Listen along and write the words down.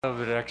A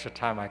little bit of extra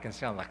time I can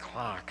see on the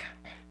clock.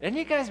 Any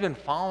you guys been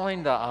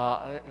following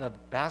the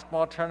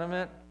basketball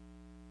tournament?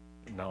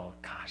 No,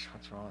 gosh,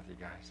 what's wrong with you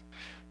guys?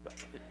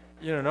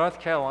 You know, North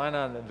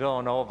Carolina and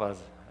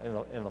Villanova's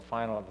in the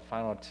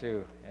final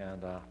two,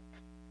 and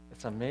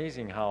it's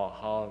amazing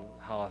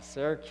how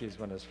Syracuse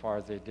went as far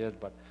as they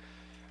did. But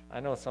I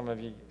know some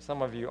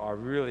of you are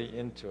really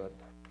into it,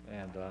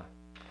 and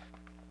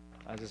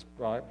I just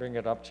bring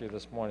it up to you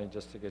this morning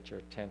just to get your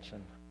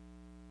attention.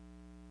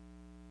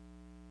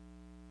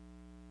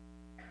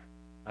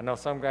 I know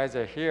some guys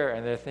are here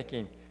and they're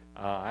thinking.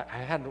 I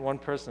had one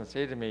person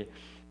say to me,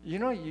 "You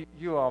know,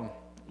 you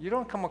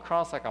don't come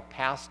across like a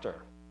pastor."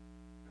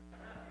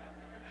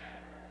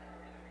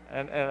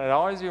 And it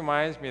always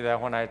reminds me that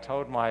when I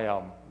told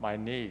my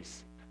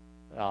niece,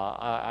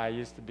 I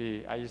used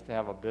to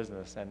have a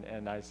business,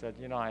 and I said,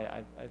 you know,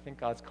 I think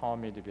God's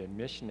calling me to be a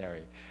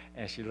missionary.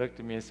 And she looked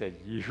at me and said,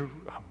 "You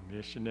a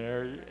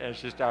missionary?" And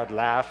she started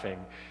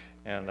laughing,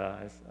 and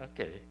I said,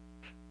 "Okay,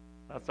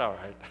 that's all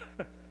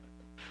right."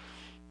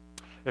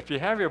 If you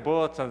have your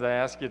bulletins, I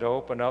ask you to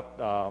open up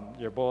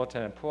your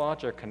bulletin and pull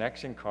out your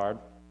connection card.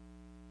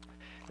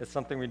 It's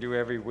something we do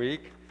every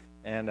week,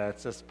 and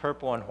it's this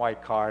purple and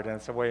white card, and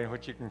it's a way in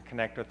which you can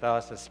connect with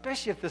us,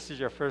 especially if this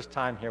is your first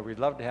time here. We'd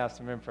love to have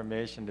some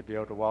information to be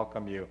able to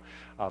welcome you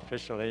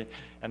officially.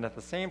 And at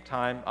the same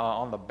time,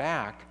 on the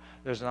back,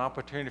 there's an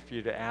opportunity for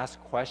you to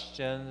ask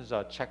questions,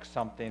 check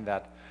something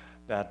that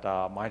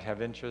might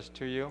have interest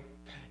to you.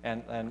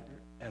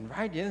 And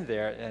right in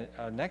there,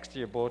 next to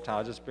your bulletin,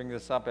 I'll just bring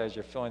this up as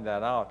you're filling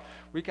that out.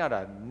 We got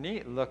a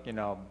neat looking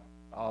a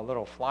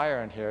little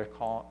flyer in here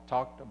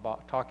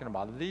talking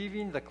about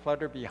leaving the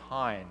clutter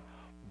behind.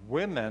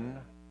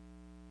 Women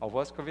of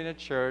West Covina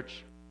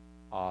Church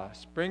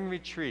spring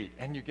retreat,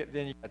 and you get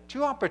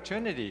two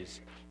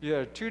opportunities.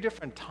 There are two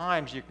different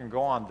times you can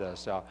go on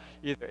this,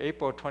 either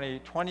April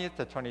 20th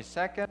to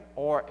 22nd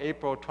or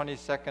April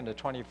 22nd to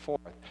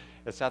 24th.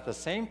 It's at the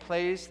same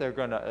place.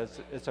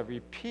 It's a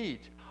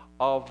repeat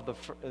of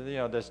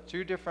there's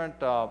two different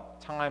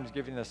times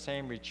giving the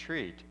same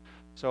retreat.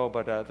 So,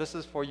 but this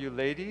is for you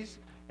ladies,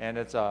 and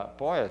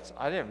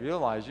I didn't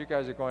realize you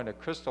guys are going to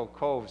Crystal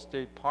Cove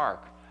State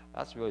Park.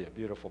 That's really a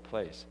beautiful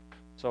place.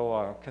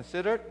 So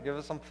consider it, give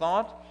it some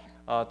thought.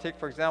 Take,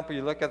 for example,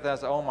 you look at that and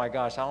say, "Oh my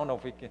gosh, I don't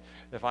know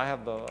if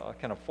I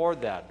can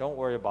afford that." Don't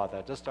worry about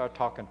that. Just start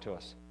talking to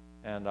us,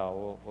 and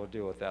we'll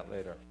deal with that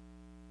later.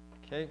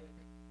 Okay.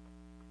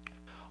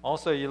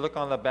 Also, you look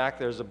on the back,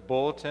 there's a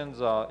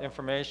bulletins,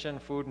 information,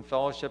 food and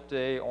fellowship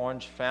day,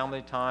 Orange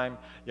Family Time,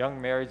 Young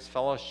Marrieds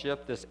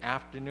Fellowship this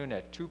afternoon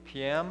at 2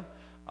 p.m.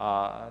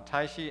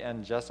 Taishi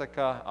and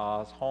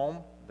Jessica's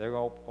home. They're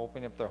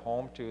opening up their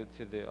home to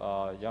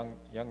the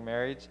young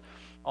marrieds.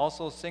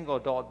 Also, single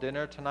adult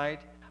dinner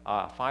tonight,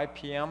 5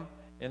 p.m.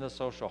 in the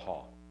social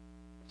hall.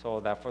 So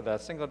for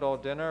that single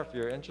adult dinner, if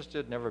you're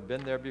interested, never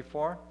been there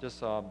before, just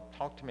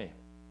talk to me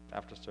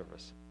after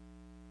service.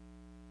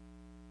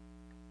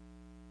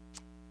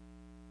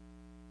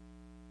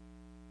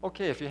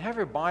 Okay, if you have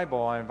your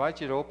Bible, I invite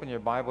you to open your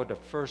Bible to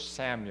 1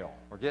 Samuel.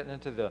 We're getting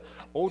into the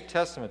Old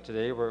Testament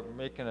today. We're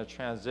making a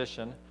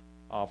transition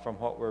from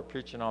what we were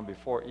preaching on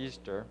before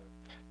Easter.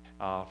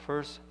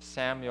 1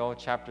 Samuel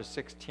chapter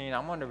 16.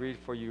 I'm going to read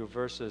for you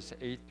verses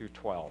 8 through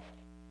 12.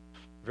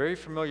 Very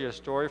familiar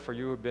story for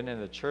you who've been in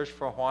the church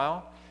for a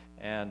while,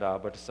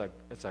 but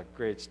it's a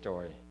great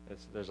story.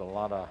 There's a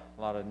lot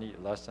of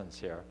neat lessons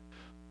here.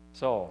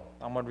 So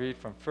I'm going to read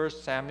from 1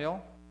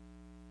 Samuel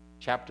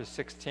chapter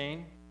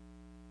 16.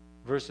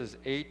 Verses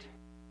 8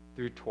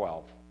 through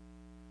 12.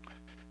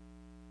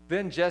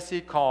 Then Jesse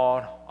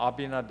called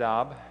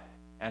Abinadab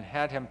and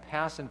had him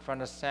pass in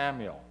front of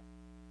Samuel.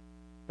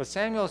 But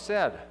Samuel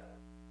said,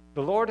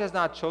 "The Lord has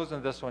not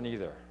chosen this one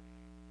either."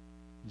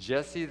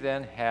 Jesse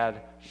then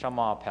had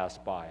Shammah pass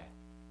by.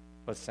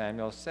 But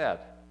Samuel said,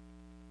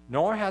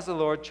 "Nor has the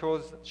Lord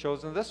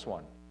chosen this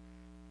one."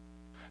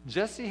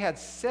 Jesse had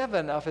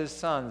 7 of his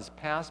sons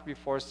pass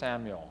before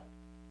Samuel.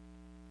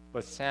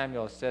 But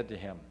Samuel said to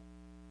him,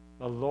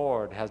 "The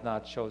Lord has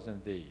not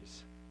chosen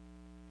these."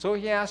 So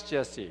he asked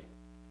Jesse,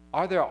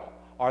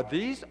 Are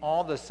these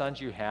all the sons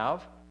you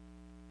have?"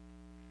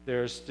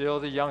 "There is still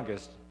the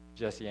youngest,"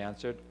 Jesse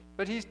answered,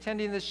 "but he's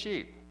tending the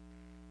sheep."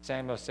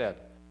 Samuel said,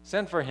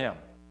 "Send for him.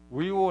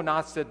 We will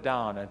not sit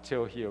down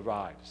until he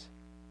arrives."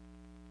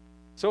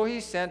 So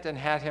he sent and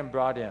had him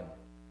brought in.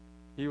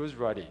 He was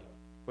ruddy,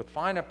 with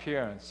fine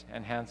appearance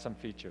and handsome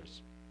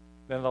features.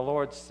 Then the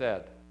Lord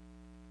said,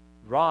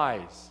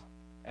 "Rise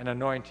and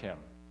anoint him.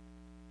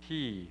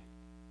 He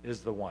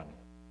is the one."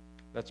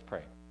 Let's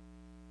pray.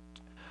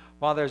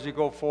 Father, as we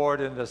go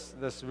forward in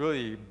this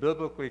really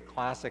biblically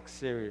classic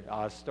story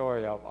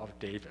of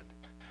David,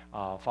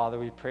 Father,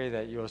 we pray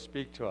that you'll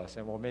speak to us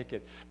and will make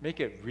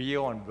it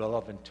real and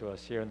relevant to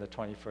us here in the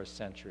 21st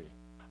century.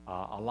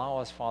 Allow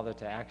us, Father,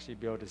 to actually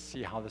be able to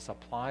see how this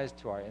applies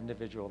to our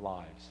individual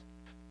lives.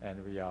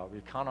 And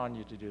we count on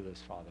you to do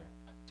this, Father.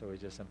 So we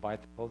just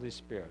invite the Holy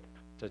Spirit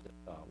to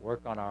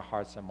work on our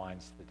hearts and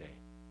minds today.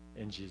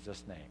 In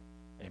Jesus' name.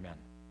 Amen.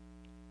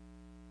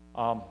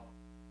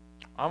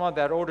 I'm of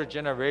that older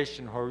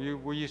generation where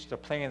we used to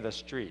play in the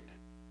street.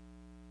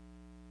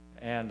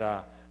 And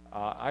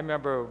I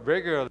remember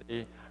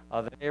regularly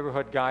the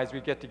neighborhood guys,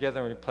 we get together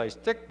and we play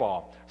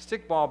stickball.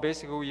 Stickball,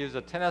 basically we use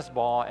a tennis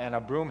ball and a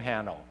broom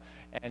handle.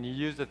 And you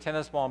use the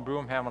tennis ball and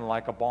broom handle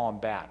like a ball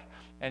and bat.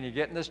 And you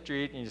get in the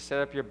street and you set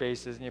up your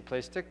bases and you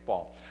play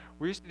stickball.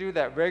 We used to do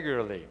that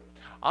regularly.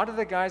 Out of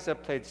the guys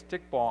that played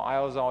stickball, I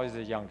was always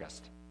the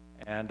youngest.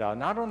 And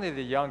not only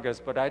the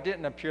youngest, but I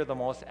didn't appear the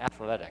most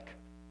athletic.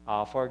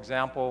 For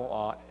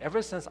example,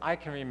 ever since I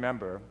can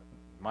remember,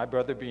 my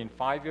brother being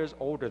 5 years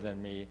older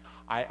than me,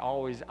 I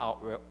always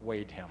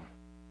outweighed him.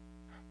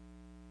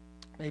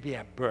 Maybe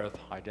at birth,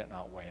 I didn't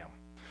outweigh him.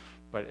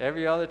 But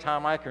every other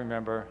time I can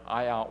remember,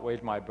 I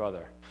outweighed my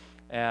brother.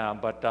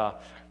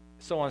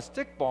 So on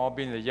stickball,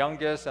 being the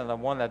youngest and the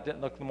one that didn't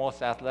look the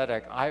most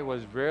athletic, I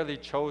was rarely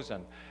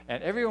chosen.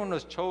 And everyone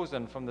was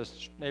chosen from the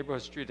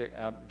neighborhood street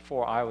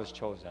before I was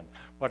chosen.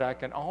 But I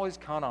can always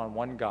count on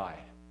one guy.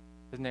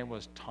 His name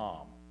was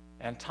Tom.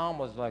 And Tom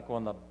was like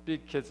one of the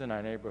big kids in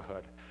our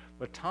neighborhood.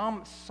 But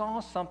Tom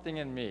saw something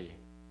in me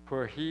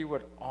where he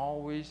would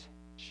always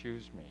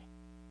choose me.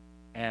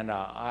 And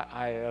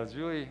it was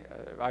really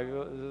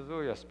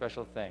a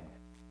special thing.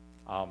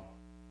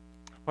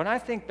 When I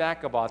think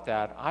back about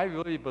that, I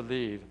really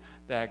believe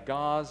that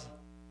God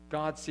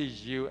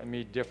sees you and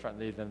me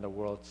differently than the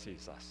world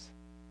sees us.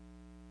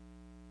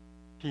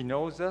 He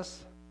knows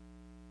us.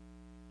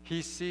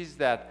 He sees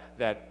that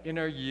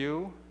inner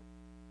you.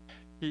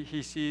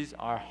 He sees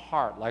our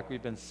heart, like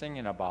we've been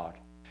singing about.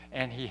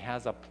 And he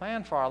has a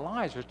plan for our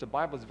lives, which the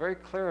Bible is very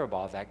clear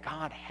about, that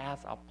God has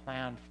a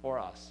plan for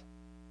us.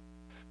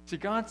 See,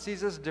 God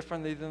sees us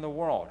differently than the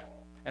world.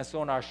 And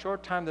so in our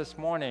short time this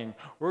morning,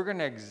 we're going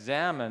to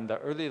examine the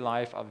early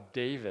life of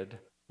David,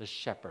 the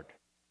shepherd.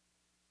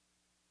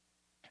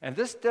 And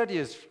this study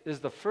is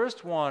the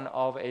first one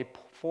of a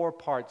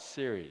 4-part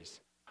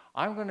series.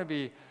 I'm going to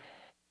be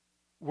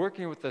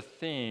working with the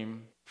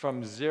theme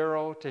from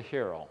zero to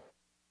hero.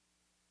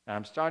 And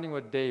I'm starting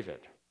with David.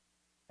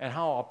 And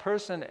how a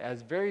person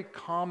as very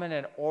common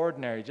and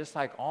ordinary, just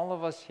like all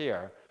of us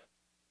here,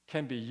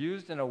 can be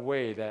used in a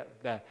way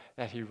that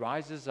he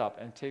rises up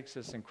and takes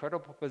this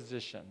incredible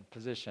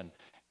position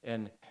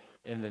in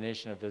the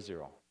nation of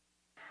Israel.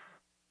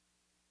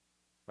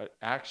 But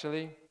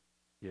actually,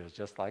 he was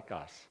just like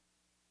us.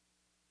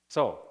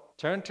 So,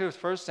 turn to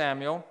 1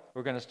 Samuel.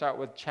 We're going to start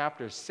with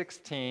chapter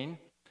 16,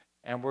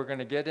 and we're going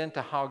to get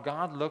into how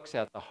God looks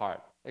at the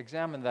heart.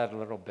 Examine that a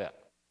little bit.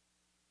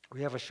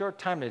 We have a short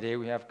time today.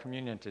 We have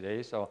communion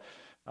today, so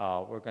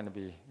we're going to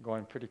be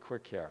going pretty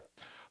quick here.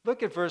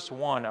 Look at verse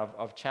 1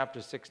 of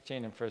chapter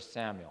 16 in 1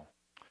 Samuel.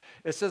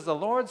 It says, "The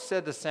Lord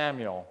said to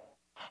Samuel,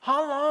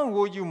 'How long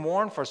will you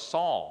mourn for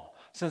Saul,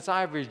 since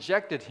I have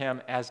rejected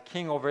him as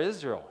king over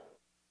Israel?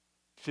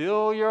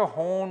 Fill your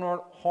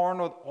horn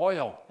with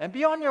oil and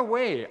be on your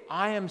way.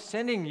 I am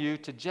sending you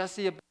to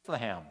Jesse of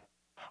Bethlehem.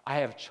 I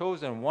have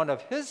chosen one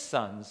of his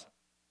sons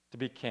to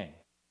be king.'"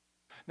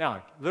 Now,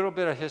 a little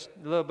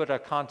bit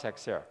of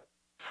context here.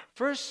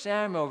 1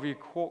 Samuel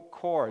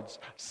records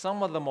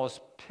some of the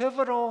most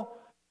pivotal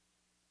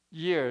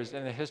years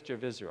in the history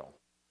of Israel.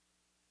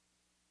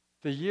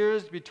 The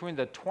years between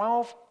the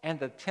 12th and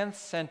the 10th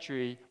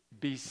century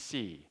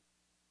BC.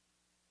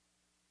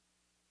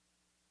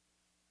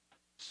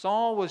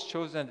 Saul was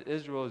chosen as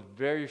Israel's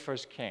very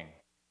first king.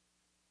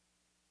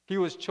 He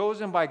was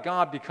chosen by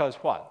God because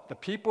what? The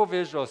people of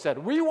Israel said,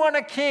 "We want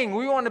a king.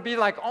 We want to be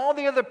like all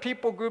the other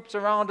people groups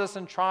around us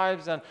and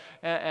tribes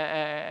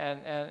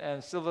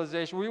and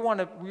civilization. We want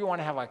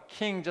to have a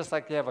king just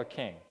like they have a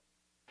king."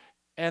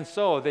 And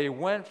so they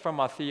went from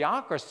a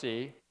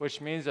theocracy, which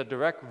means a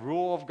direct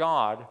rule of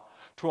God,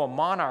 to a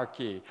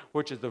monarchy,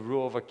 which is the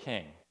rule of a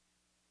king.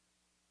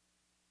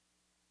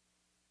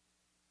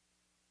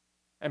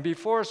 And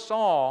before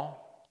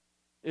Saul,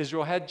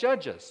 Israel had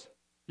judges.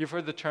 You've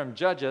heard the term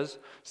judges.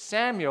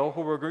 Samuel,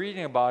 who we're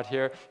reading about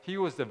here, he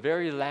was the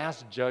very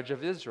last judge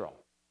of Israel.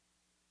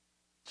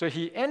 So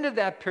he ended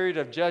that period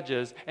of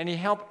judges, and he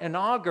helped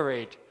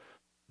inaugurate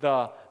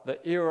the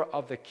era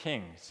of the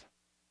kings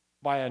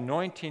by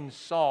anointing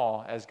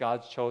Saul as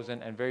God's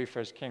chosen and very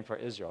first king for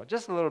Israel.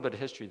 Just a little bit of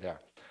history there.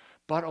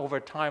 But over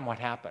time, what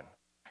happened?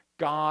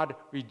 God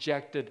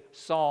rejected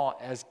Saul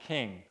as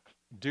king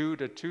due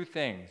to two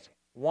things.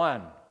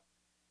 One,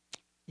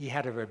 he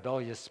had a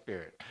rebellious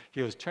spirit.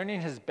 He was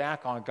turning his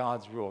back on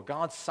God's rule,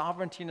 God's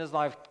sovereignty in his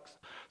life.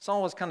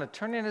 Saul was kind of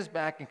turning his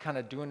back and kind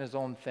of doing his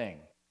own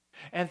thing.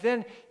 And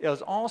then it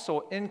was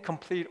also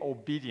incomplete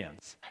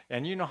obedience.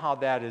 And you know how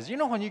that is. You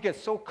know when you get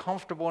so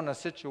comfortable in a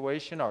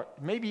situation, or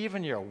maybe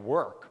even your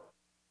work,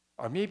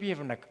 or maybe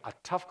even a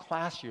tough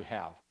class you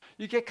have.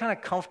 You get kind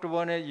of comfortable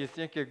in it. You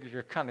think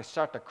you're kind of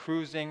start to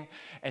cruising,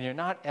 and you're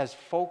not as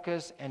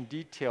focused and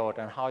detailed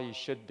on how you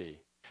should be.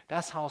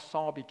 That's how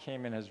Saul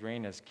became in his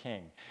reign as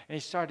king. And he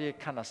started to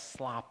get kind of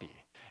sloppy,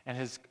 and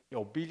his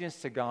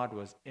obedience to God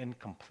was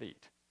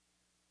incomplete.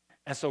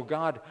 And so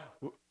God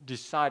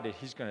decided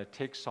he's going to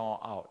take Saul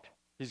out.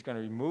 He's going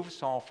to remove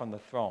Saul from the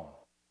throne.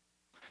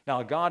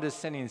 Now God is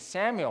sending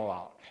Samuel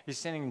out. He's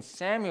sending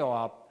Samuel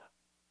out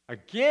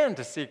again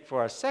to seek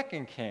for a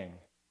second king.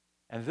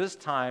 And this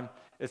time,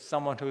 it's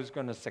someone who's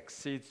going to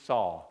succeed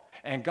Saul.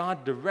 And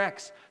God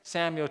directs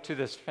Samuel to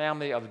this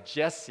family of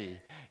Jesse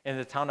in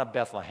the town of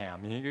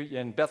Bethlehem.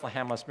 And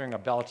Bethlehem must ring a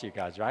bell to you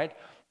guys, right?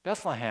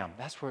 Bethlehem,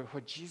 that's where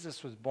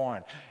Jesus was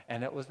born.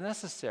 And it was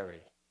necessary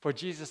for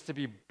Jesus to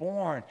be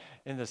born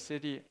in the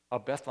city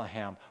of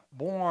Bethlehem,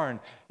 born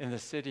in the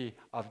city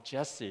of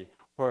Jesse,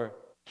 where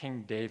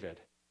King David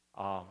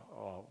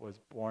was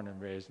born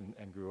and raised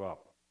and grew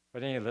up.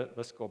 But anyway,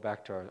 let's go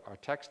back to our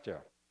text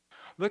here.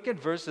 Look at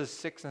verses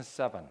 6 and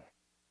 7.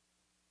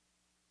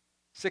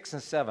 6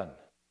 and 7.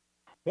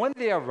 When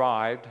they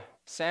arrived,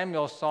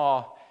 Samuel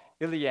saw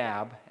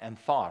Eliab and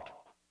thought,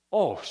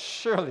 "Oh,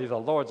 surely the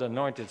Lord's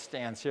anointed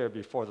stands here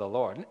before the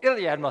Lord." And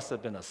Eliab must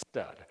have been a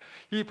stud.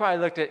 He probably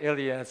looked at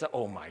Eliab and said,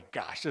 "Oh my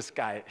gosh, this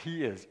guy,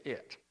 he is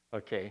it."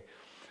 Okay.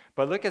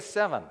 But look at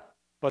 7.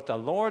 But the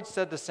Lord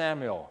said to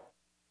Samuel,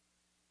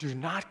 "Do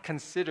not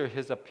consider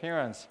his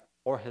appearance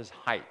or his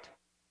height,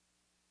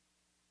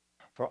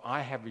 for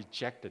I have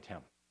rejected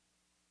him.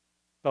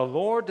 The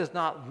Lord does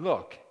not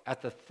look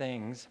at the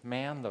things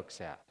man looks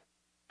at.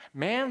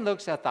 Man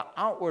looks at the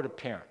outward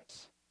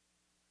appearance,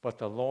 but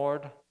the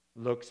Lord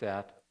looks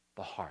at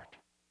the heart."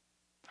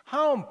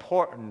 How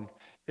important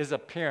is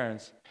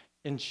appearance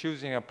in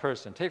choosing a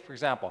person? Take, for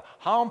example,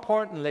 how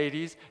important,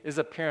 ladies, is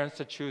appearance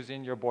to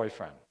choosing your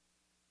boyfriend?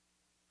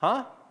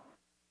 Huh?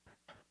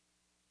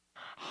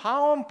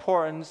 How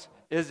important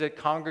is it,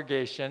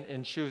 congregation,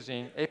 in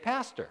choosing a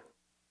pastor?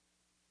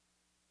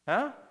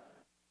 Huh?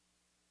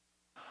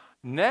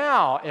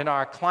 Now, in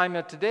our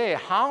climate today,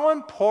 how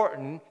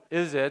important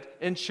is it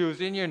in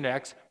choosing your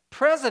next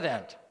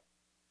president?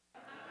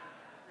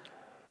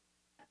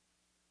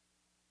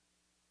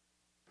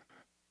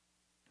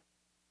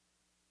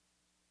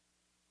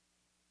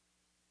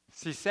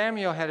 See,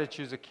 Samuel had to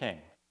choose a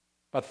king.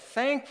 But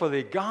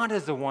thankfully, God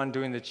is the one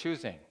doing the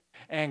choosing.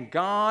 And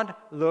God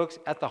looks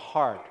at the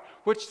heart,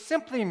 which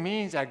simply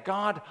means that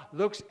God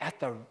looks at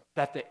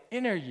the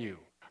inner you.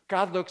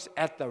 God looks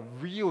at the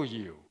real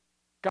you.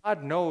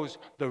 God knows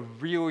the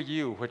real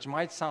you, which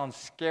might sound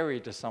scary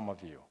to some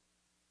of you.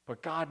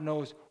 But God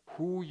knows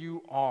who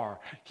you are.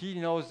 He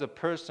knows the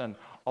person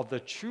of the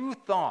true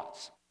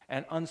thoughts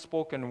and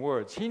unspoken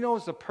words. He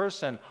knows the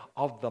person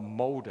of the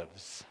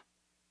motives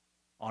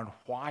on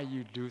why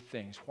you do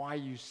things, why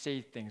you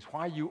say things,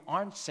 why you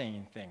aren't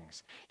saying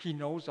things. He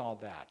knows all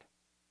that.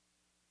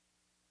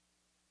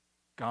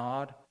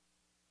 God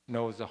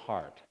knows the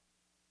heart.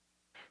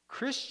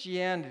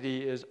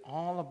 Christianity is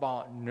all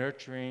about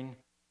nurturing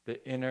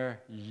the inner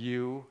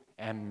you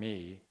and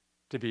me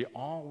to be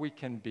all we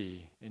can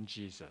be in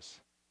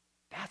Jesus.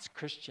 That's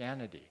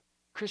Christianity.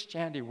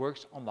 Christianity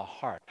works on the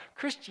heart.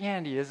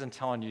 Christianity isn't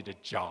telling you to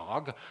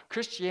jog.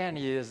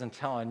 Christianity isn't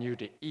telling you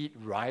to eat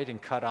right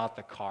and cut out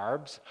the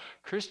carbs.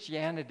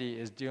 Christianity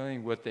is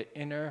dealing with the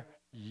inner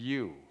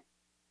you.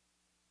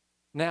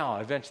 Now,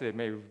 eventually it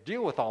may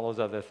deal with all those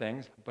other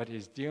things, but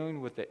it's dealing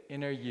with the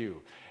inner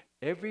you.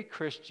 Every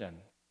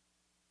Christian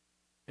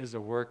is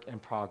a work in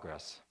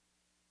progress.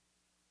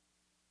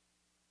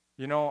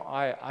 You know,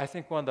 I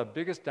think one of the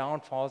biggest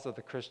downfalls of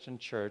the Christian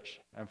church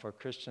and for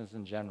Christians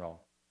in general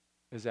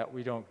is that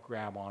we don't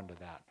grab onto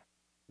that.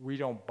 We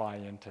don't buy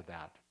into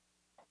that.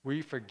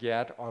 We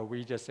forget, or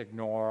we just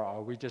ignore,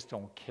 or we just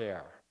don't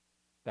care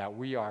that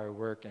we are a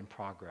work in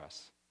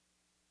progress.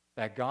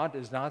 That God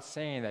is not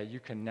saying that you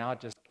can now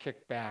just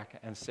kick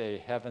back and say,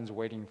 "Heaven's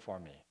waiting for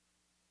me."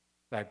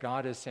 That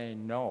God is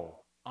saying, "No,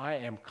 I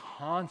am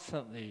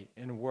constantly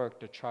in work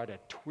to try to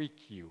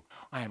tweak you.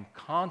 I am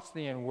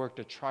constantly in work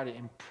to try to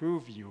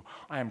improve you.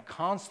 I am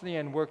constantly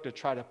in work to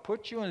try to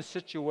put you in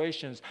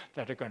situations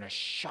that are going to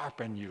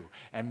sharpen you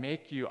and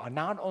make you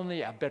not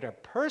only a better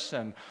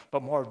person,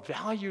 but more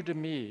value to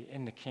me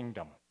in the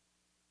kingdom."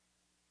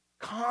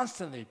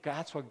 Constantly,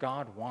 that's what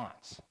God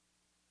wants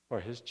for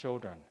his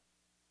children.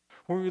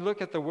 When we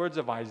look at the words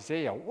of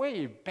Isaiah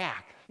way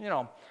back,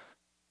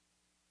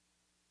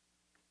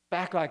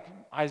 back like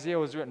Isaiah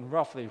was written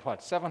roughly,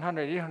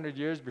 700, 800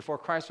 years before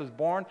Christ was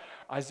born,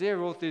 Isaiah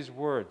wrote these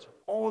words,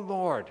 "O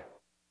Lord,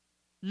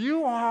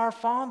 you are our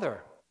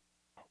Father.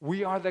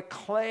 We are the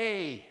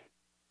clay.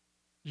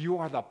 You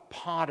are the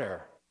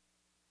potter.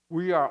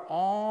 We are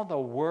all the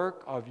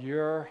work of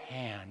your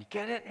hand."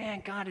 Get it?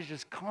 Man, God is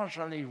just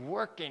constantly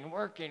working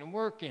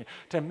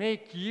to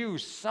make you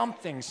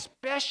something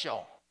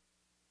special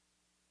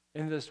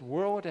in this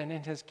world and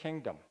in his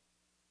kingdom.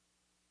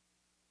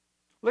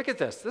 Look at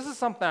this. This is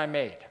something I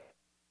made.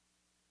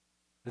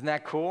 Isn't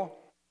that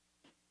cool?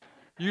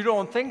 You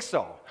don't think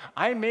so.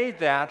 I made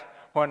that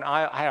when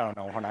I don't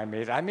know when I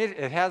made it.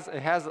 It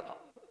has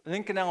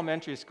Lincoln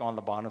Elementary School on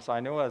the bottom, so I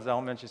knew it was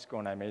elementary school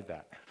when I made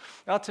that.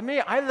 Now to me,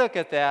 I look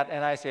at that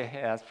and I say,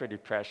 "Hey, that's pretty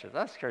precious.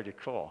 That's pretty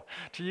cool."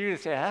 To you,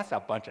 say, "That's a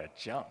bunch of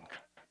junk."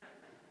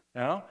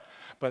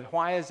 But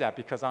why is that?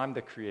 Because I'm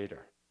the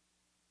creator.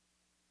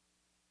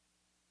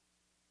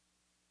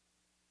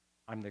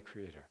 I'm the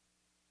creator.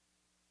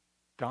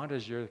 God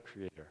is your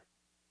creator.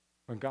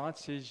 When God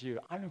sees you,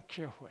 I don't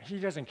care He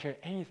doesn't care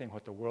anything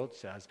what the world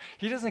says.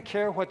 He doesn't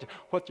care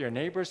what your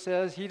neighbor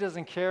says. He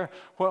doesn't care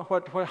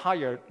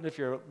if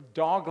your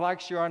dog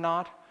likes you or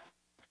not.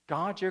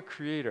 God, your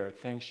creator,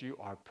 thinks you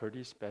are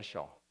pretty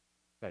special,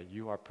 that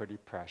you are pretty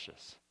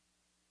precious.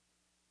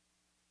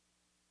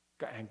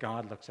 And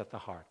God looks at the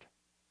heart.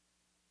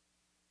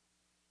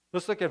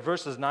 Let's look at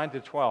verses 9 to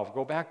 12.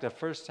 Go back to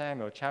 1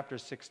 Samuel chapter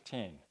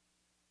 16.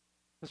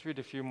 Let's read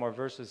a few more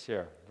verses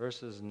here.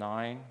 Verses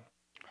 9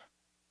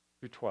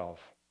 through 12.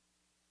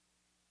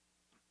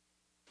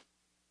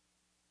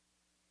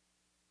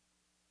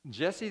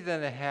 Jesse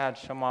then had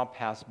Shammah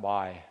pass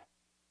by,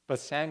 but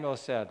Samuel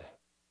said,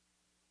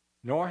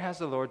 "Nor has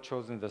the Lord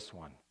chosen this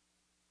one."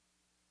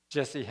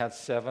 Jesse had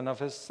 7 of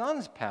his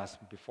sons pass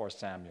before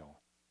Samuel,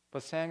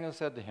 but Samuel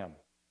said to him,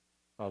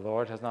 "The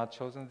Lord has not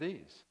chosen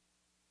these."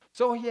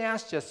 So he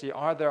asked Jesse,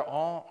 "Are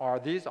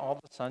these all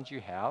the sons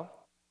you have?"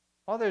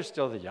 "Oh, they're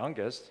still the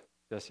youngest,"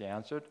 Jesse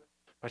answered,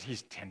 "but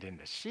he's tending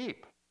the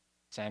sheep."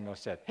 Samuel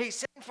said, "Hey,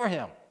 send for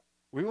him.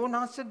 We will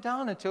not sit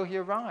down until he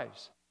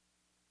arrives."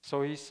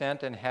 So he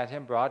sent and had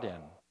him brought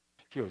in.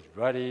 He was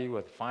ruddy,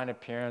 with fine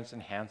appearance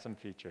and handsome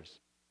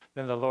features.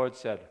 Then the Lord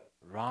said,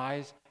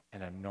 "Rise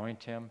and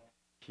anoint him.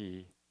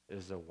 He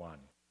is the one."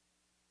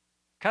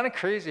 Kind of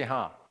crazy,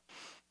 huh?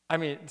 I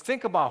mean,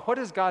 think about what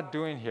is God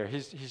doing here?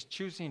 He's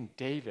choosing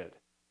David.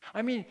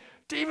 I mean,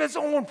 David's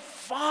own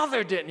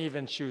father didn't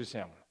even choose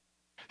him.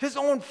 His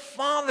own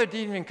father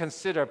didn't even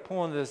consider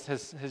pulling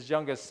his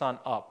youngest son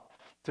up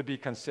to be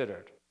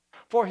considered.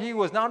 For he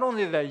was not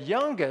only the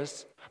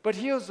youngest, but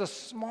he was the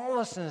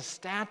smallest in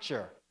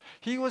stature.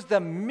 He was the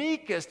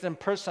meekest in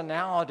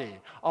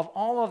personality of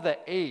all of the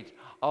 8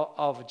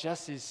 of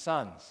Jesse's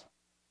sons.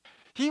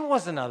 He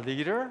wasn't a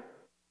leader.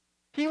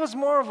 He was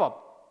more of a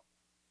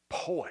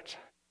poet.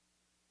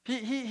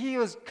 He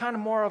was kind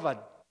of more of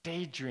a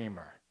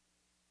daydreamer.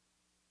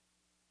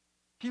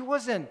 He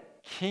wasn't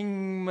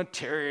king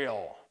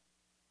material.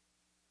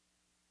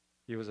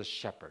 He was a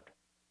shepherd.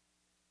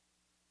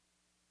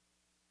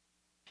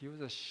 He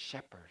was a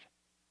shepherd.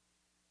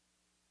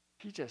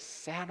 He just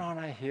sat on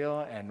a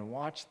hill and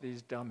watched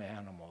these dumb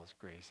animals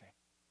grazing.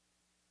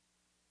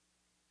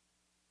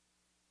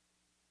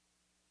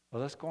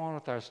 Well, let's go on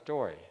with our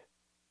story.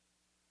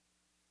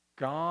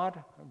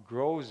 God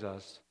grows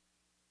us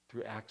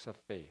through acts of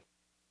faith.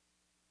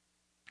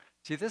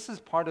 See, this is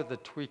part of the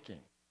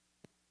tweaking.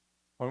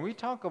 When we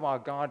talk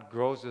about God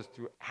grows us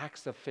through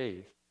acts of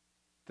faith,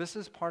 this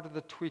is part of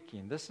the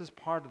tweaking. This is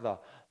part of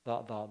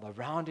the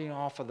rounding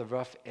off of the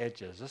rough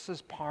edges. This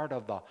is part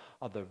of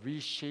the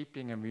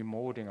reshaping and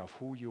remolding of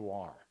who you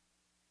are.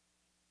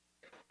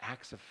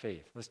 Acts of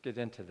faith. Let's get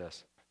into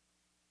this.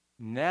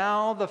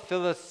 Now the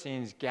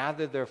Philistines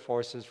gathered their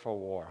forces for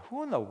war.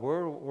 Who in the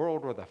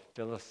world were the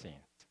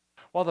Philistines?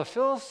 Well, the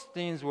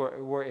Philistines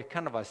were a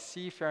kind of a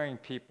seafaring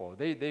people.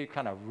 They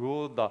kind of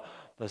ruled the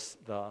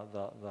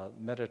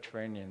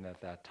Mediterranean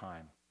at that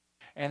time.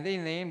 And they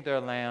named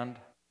their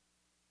land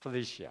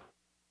Philistia.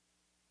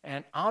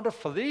 And out of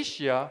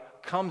Philistia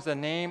comes the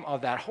name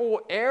of that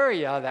whole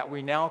area that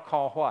we now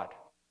call what?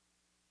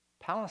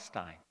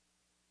 Palestine.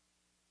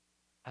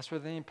 That's where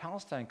the name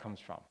Palestine comes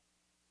from.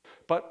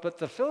 But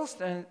the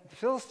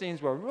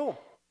Philistines were a real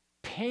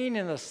pain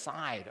in the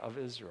side of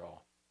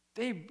Israel.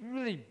 They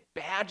really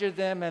badgered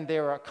them, and they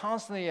were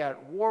constantly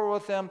at war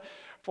with them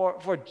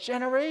for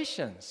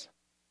generations.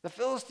 The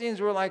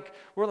Philistines were like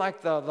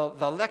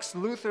the Lex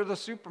Luthor, the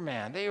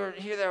Superman. They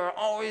were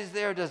always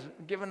there, just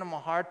giving them a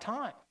hard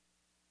time.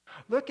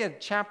 Look at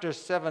chapter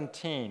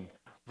 17,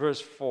 verse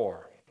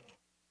 4.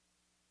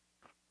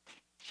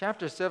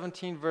 Chapter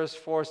 17, verse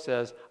 4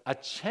 says, "A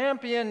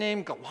champion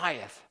named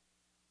Goliath,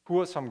 who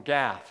was from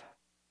Gath,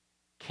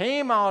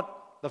 came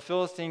out the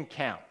Philistine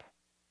camp.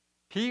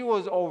 He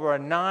was over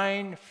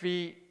 9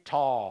 feet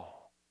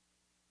tall."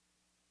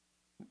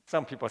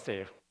 Some people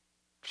say,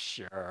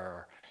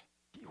 sure.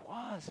 He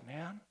was,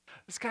 man.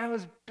 This guy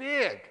was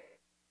big.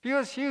 He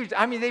was huge.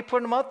 I mean, they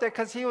put him out there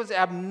because he was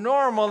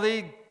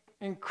abnormally,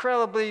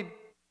 incredibly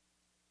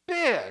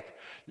big.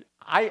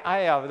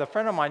 The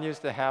friend of mine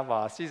used to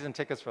have season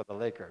tickets for the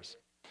Lakers.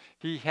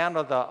 He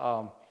handled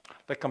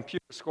the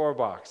computer score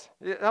box.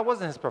 That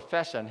wasn't his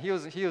profession. He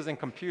was in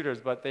computers,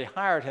 but they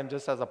hired him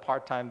just as a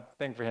part-time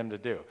thing for him to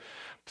do.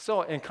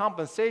 So in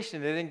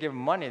compensation, they didn't give him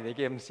money. They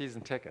gave him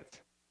season tickets.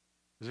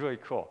 It was really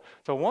cool.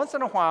 So once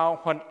in a while,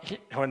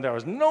 when there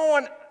was no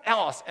one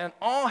else in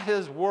all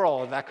his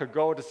world that could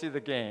go to see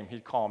the game,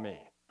 he'd call me.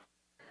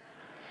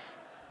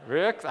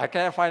 "Rick, I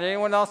can't find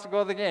anyone else to go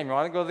to the game. You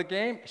want to go to the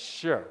game?"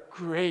 "Sure."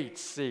 Great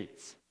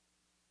seats.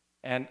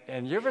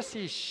 And you ever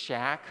see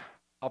Shaq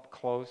up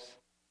close?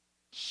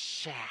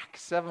 Shaq,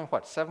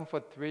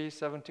 7'3",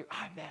 7'2".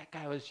 That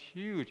guy was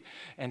huge.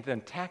 And then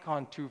tack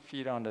on 2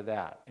 feet onto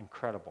that.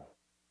 Incredible.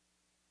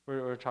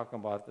 We're talking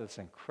about this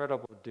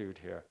incredible dude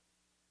here.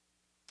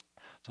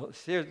 So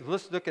here,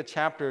 let's look at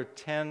chapter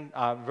 10,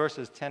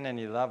 verses 10 and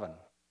 11.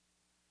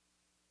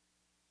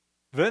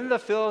 Then the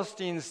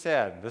Philistines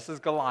said, this is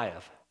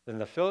Goliath. Then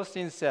the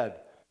Philistines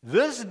said,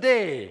 "This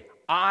day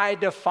I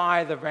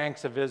defy the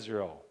ranks of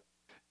Israel.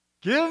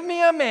 Give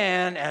me a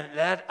man and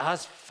let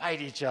us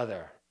fight each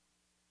other.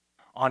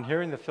 On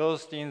hearing the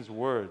Philistines'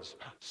 words,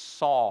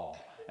 Saul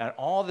and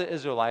all the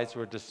Israelites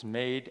were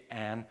dismayed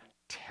and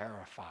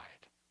terrified.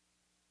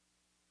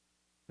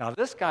 Now,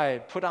 this guy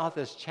put out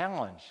this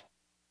challenge.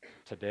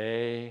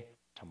 Today,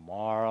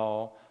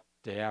 tomorrow,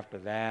 day after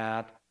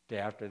that, day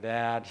after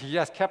that. He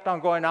just kept on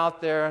going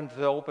out there into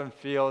the open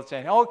field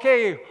saying,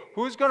 okay,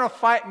 who's going to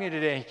fight me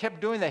today? He kept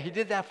doing that. He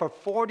did that for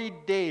 40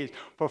 days.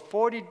 For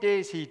 40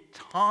 days, he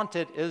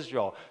taunted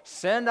Israel.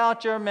 Send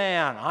out your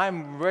man.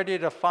 I'm ready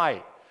to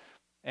fight.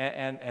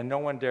 And no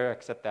one dared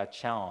accept that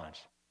challenge.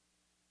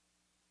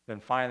 Then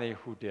finally,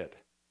 who did?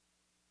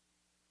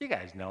 You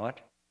guys know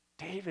it.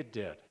 David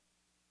did.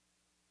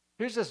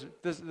 Here's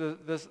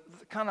this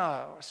kind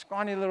of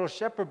scrawny little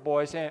shepherd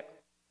boy saying,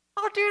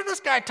 how dare this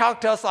guy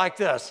talk to us like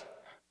this?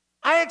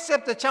 I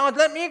accept the challenge.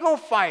 Let me go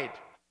fight.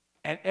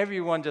 And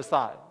everyone just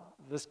thought,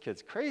 this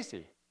kid's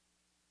crazy.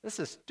 This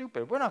is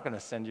stupid. We're not going to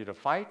send you to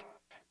fight.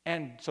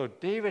 And so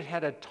David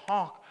had to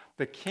talk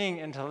the king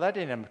into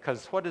letting him,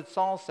 because what did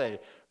Saul say?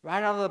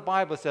 Right out of the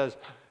Bible says,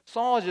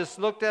 Saul just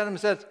looked at him and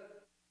says,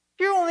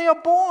 you're only a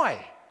boy.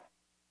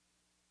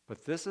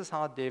 But this is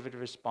how David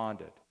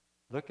responded.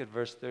 Look at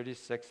verse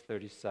 36,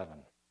 37.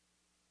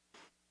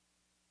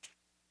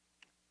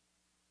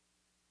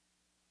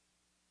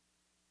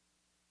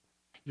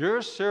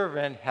 Your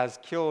servant has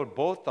killed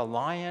both the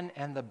lion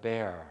and the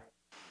bear.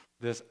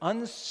 This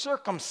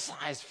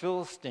uncircumcised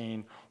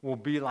Philistine will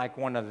be like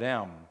one of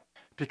them,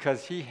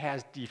 because he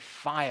has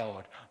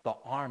defiled the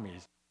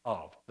armies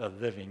of the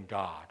living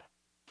God.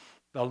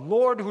 The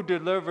Lord who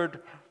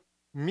delivered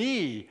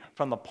me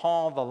from the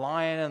paw of the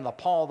lion and the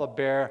paw of the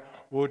bear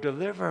will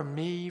deliver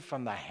me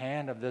from the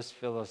hand of this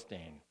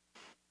Philistine.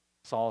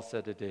 Saul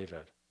said to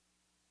David,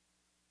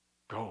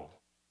 go,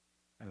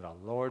 and the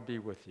Lord be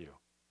with you.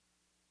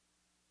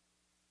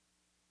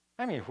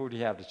 I mean, who do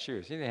you have to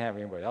choose? He didn't have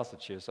anybody else to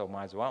choose, so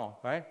might as well,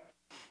 right?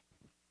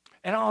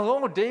 And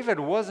although David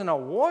wasn't a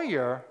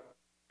warrior,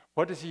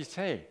 what does he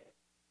say?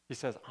 He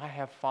says, I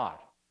have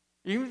fought.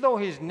 Even though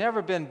he's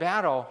never been in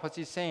battle, what's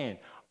he saying?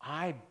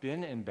 I've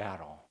been in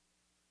battle.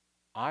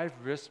 I've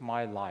risked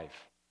my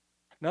life.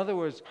 In other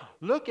words,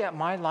 look at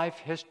my life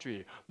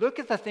history. Look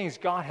at the things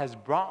God has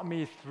brought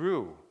me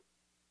through.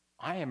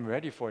 I am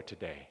ready for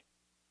today.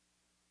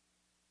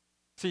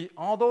 See,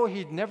 although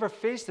he'd never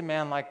faced a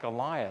man like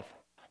Goliath,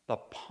 the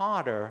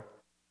potter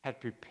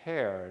had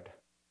prepared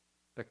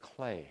the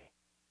clay.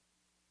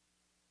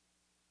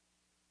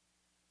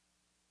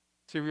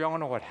 See, we all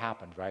know what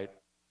happened, right?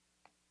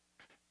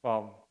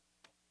 Well,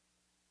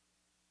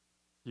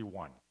 he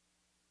won.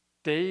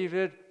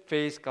 David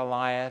faced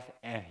Goliath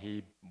and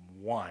he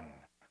won.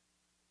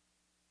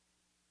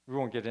 We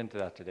won't get into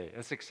that today.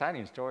 It's an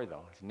exciting story,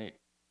 though. It's neat.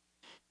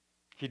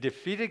 He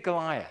defeated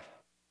Goliath.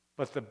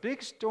 But the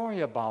big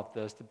story about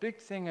this, the big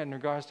thing in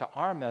regards to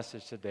our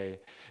message today,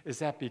 is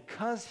that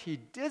because he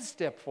did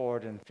step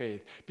forward in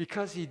faith,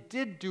 because he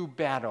did do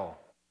battle,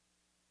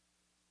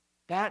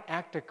 that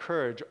act of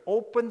courage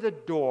opened the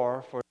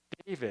door for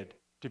David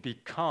to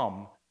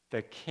become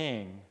the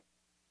king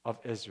of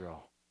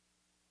Israel.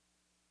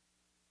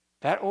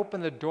 That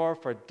opened the door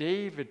for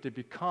David to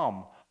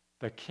become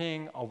the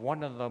king of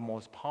one of the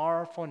most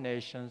powerful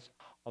nations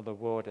of the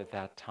world at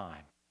that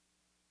time.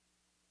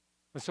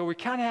 And so we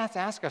kind of have to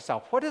ask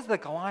ourselves, what is the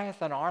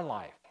Goliath in our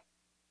life?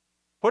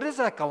 What is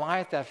that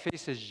Goliath that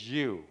faces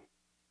you?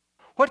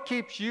 What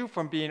keeps you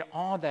from being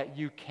all that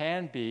you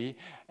can be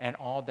and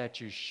all that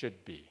you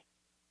should be?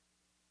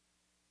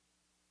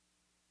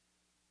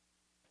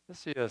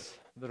 Let's see this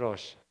little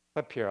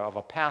clip here of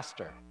a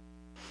pastor.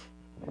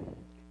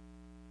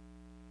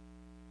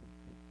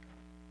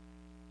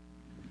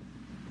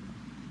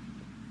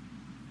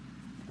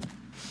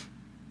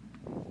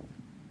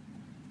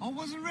 I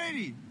wasn't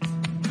ready.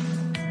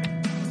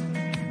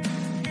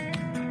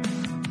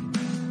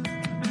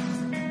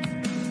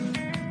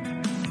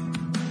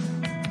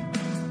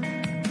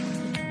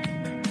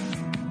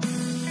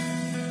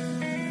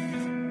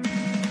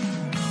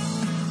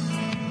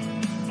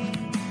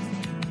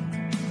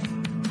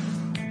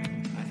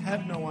 I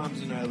have no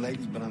arms and no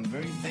legs, but I'm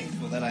very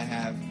thankful that I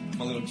have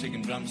my little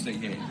chicken drumstick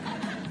here.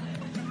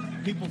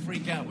 People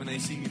freak out when they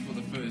see me for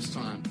the first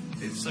time.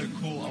 It's so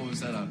cool. I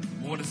was at a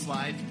water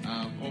slide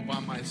all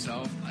by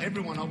myself.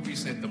 Everyone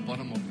obviously at the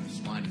bottom of the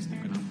slide is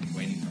looking up and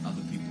waiting for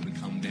other people to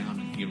come down.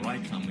 And here I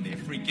come and they're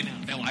freaking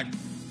out. They're like,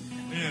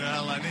 you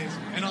know, like this.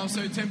 And I was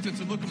so tempted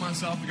to look at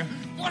myself and go,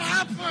 what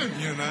happened?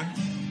 You know?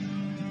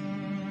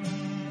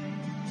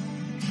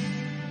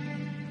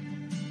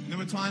 There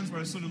were times where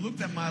I sort of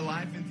looked at my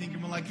life and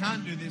thinking, well, I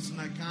can't do this and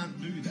I can't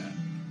do that.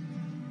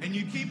 And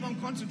you keep on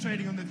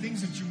concentrating on the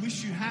things that you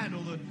wish you had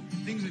or the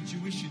things that you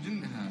wish you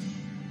didn't have.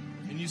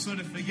 And you sort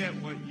of forget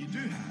what you do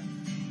have.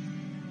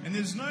 And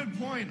there's no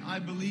point, I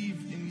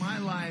believe, in my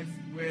life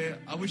where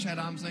I wish I had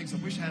arms, legs, I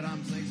wish I had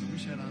arms, legs, I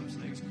wish I had arms,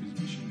 legs, because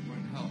wishing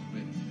won't help.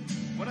 But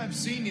what I've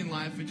seen in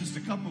life are just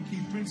a couple key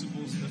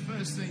principles. And the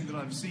first thing that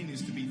I've seen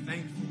is to be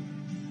thankful.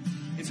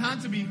 It's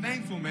hard to be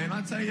thankful, man.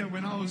 I tell you,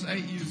 when I was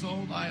 8 years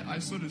old, I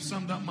sort of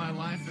summed up my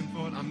life and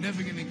thought, I'm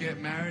never going to get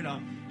married.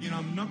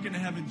 I'm not going to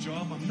have a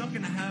job. I'm not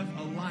going to have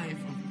a life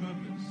of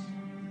purpose.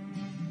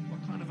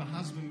 What kind of a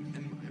husband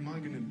am I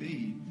going to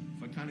be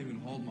if I can't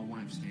even hold my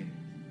wife's hand?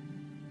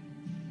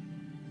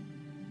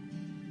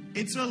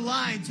 It's a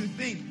lie to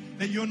think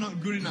that you're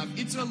not good enough.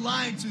 It's a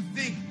lie to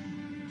think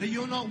that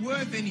you're not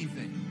worth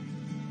anything.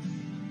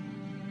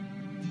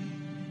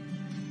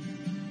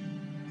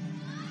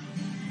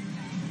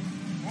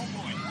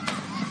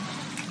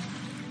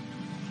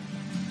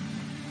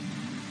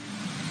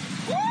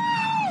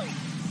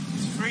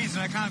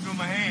 I can't feel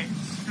my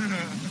hands.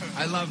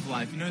 I love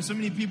life. You know, so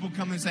many people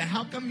come and say,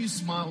 how come you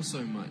smile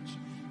so much?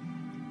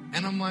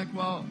 And I'm like,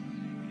 well,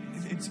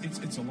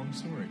 it's a long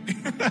story.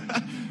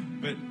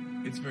 But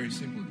it's very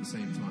simple at the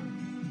same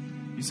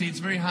time. You see, it's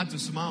very hard to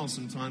smile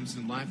sometimes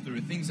in life. There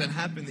are things that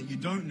happen that you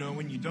don't know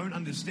and you don't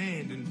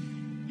understand,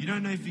 and you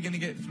don't know if you're going to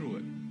get through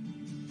it.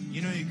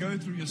 You know, you go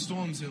through your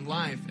storms in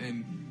life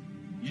and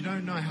you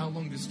don't know how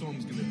long this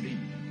storm's going to be.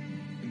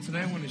 And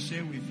today I want to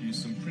share with you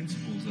some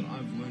principles that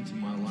I've learned in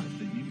my life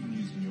that you can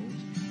use in yours.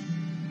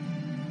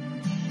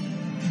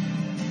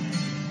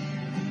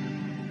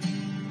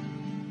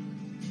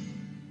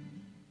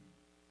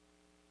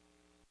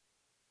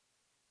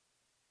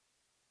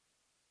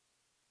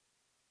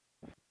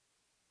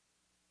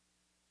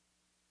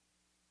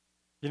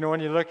 You know,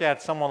 when you look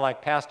at someone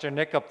like Pastor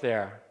Nick up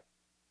there,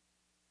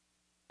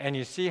 and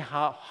you see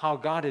how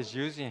God is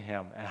using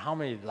him and how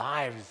many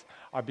lives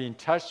are being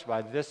touched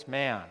by this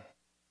man,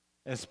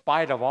 in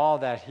spite of all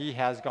that he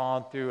has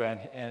gone through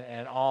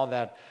and all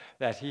that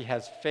he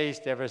has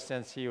faced ever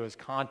since he was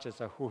conscious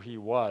of who he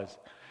was.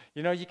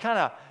 You know, you kind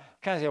of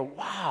say,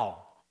 wow.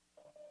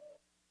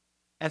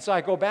 And so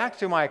I go back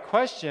to my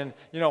question,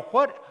 you know,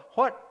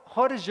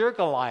 what is your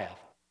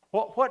Goliath?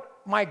 What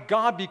might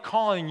God be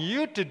calling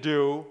you to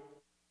do?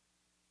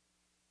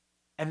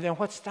 And then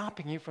what's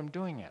stopping you from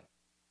doing it?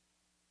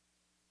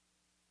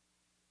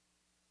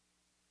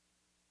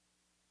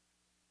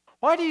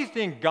 Why do you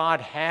think God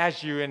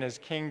has you in his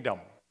kingdom?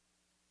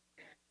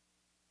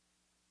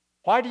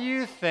 Why do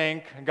you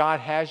think God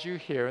has you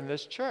here in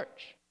this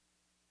church?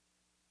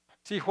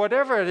 See,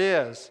 whatever it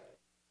is,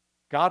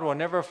 God will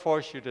never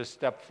force you to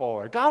step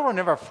forward. God will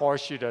never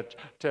force you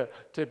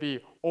to be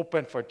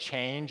open for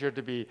change or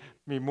to be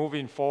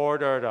moving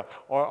forward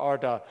or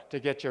to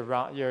get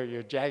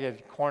your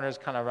jagged corners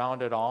kind of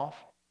rounded off.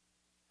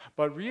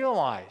 But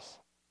realize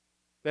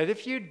that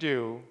if you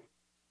do,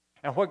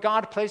 and what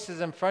God places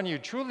in front of you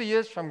truly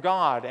is from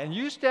God, and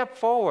you step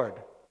forward,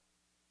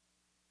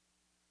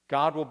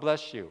 God will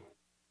bless you,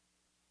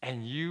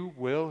 and you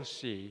will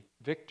see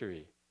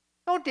victory.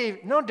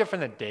 No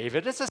different than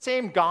David. It's the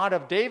same God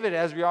of David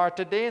as we are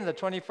today in the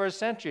 21st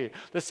century.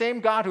 The same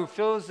God who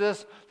fills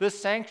this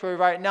sanctuary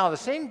right now. The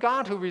same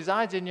God who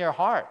resides in your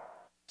heart.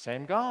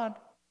 Same God.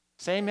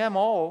 Same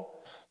M.O.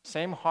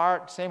 Same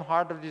heart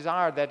of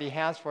desire that he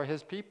has for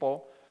his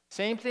people.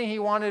 Same thing he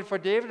wanted for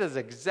David is the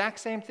exact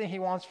same thing he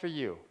wants for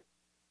you.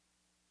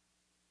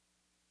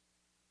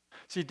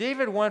 See,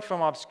 David went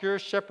from obscure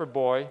shepherd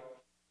boy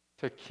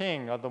to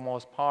king of the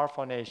most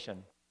powerful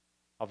nation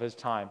of his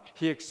time.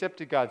 He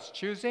accepted God's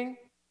choosing,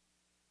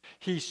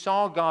 he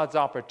saw God's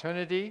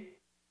opportunity,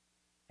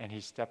 and he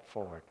stepped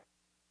forward.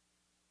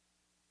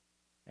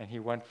 And he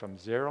went from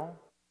zero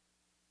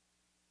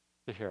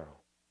to hero.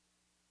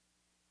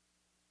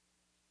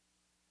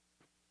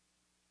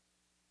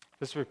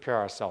 Let's prepare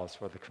ourselves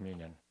for the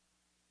communion,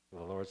 for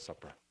the Lord's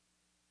Supper.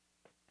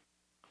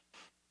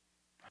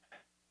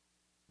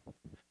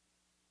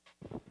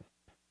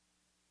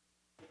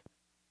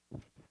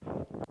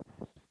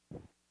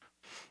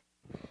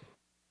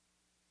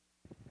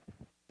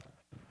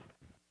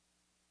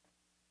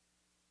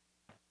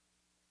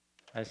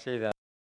 I say that